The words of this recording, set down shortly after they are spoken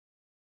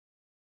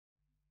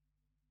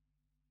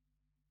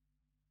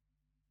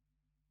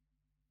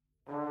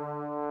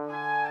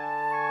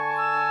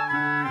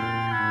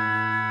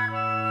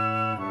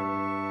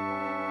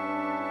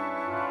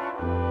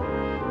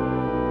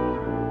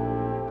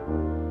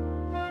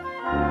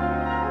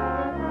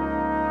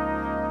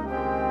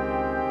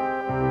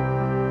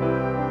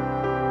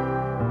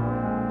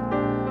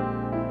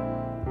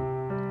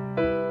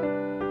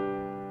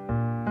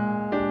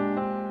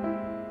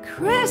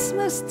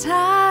Christmas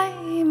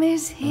time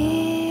is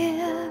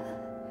here,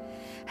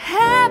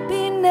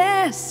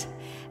 happiness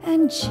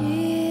and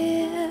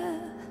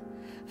cheer,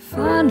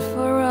 fun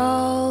for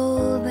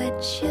all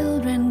that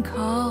children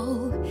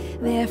call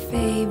their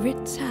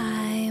favorite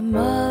time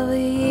of the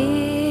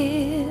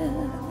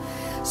year.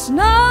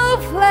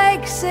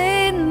 Snowflakes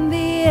in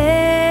the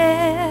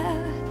air,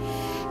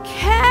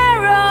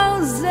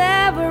 carols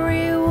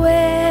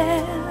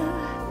everywhere,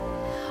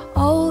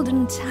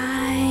 olden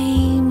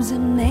times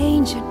and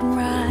ancient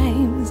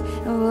rhymes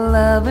of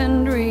love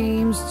and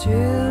dreams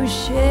to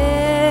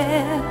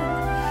share.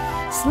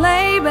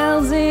 Sleigh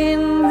bells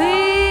in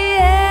the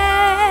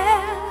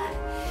air,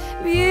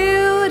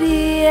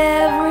 beauty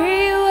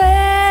everywhere,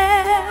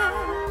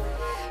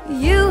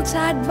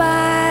 Yuletide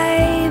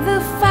by the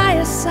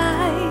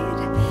fireside,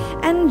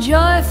 and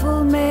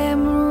joyful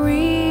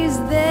memories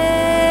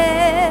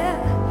there.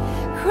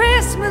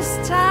 Christmas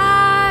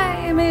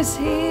time is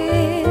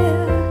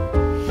here,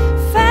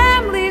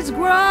 families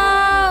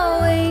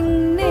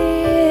growing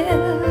near.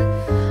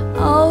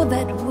 Oh,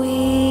 that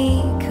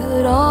we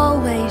could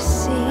always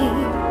see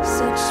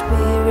such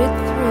spirit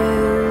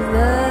through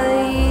the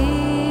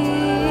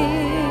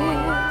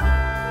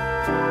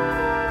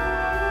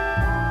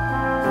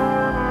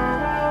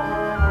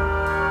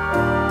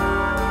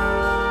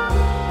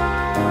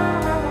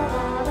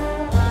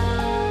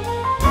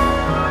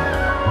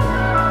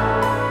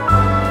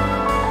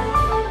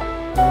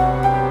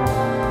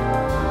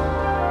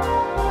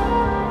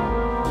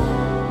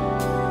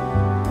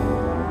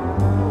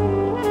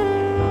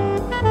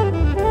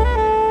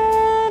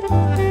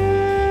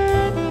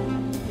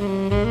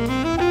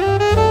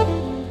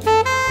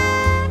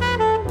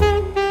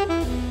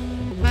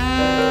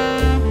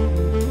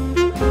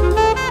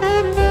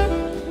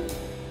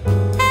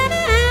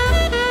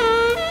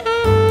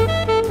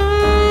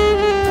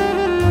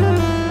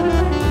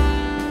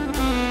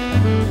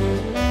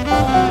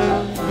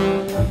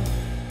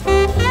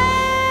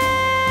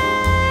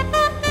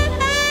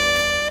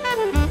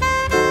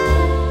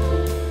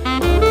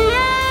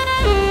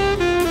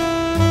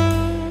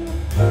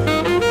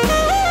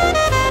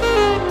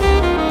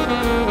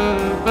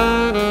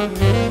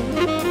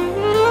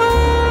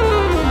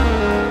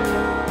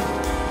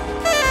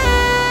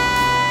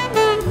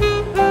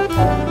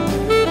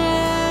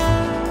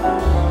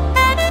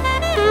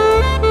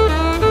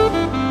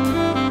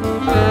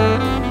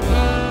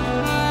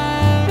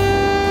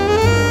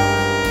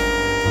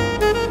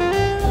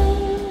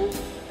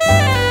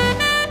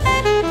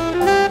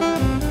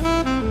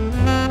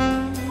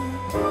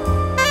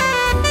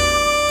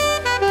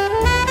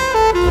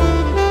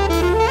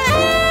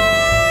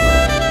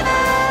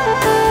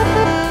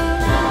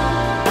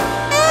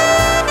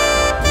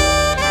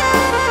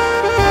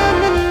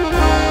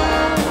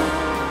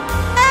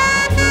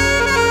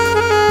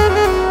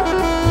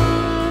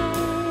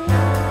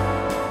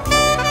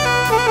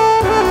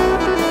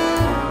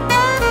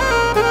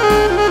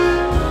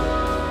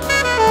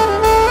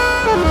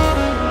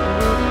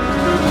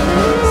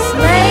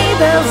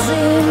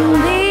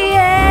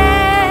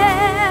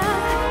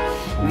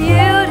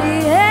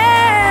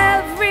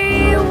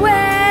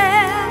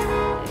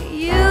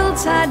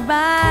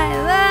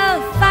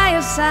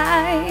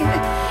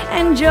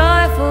and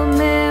joyful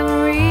memories.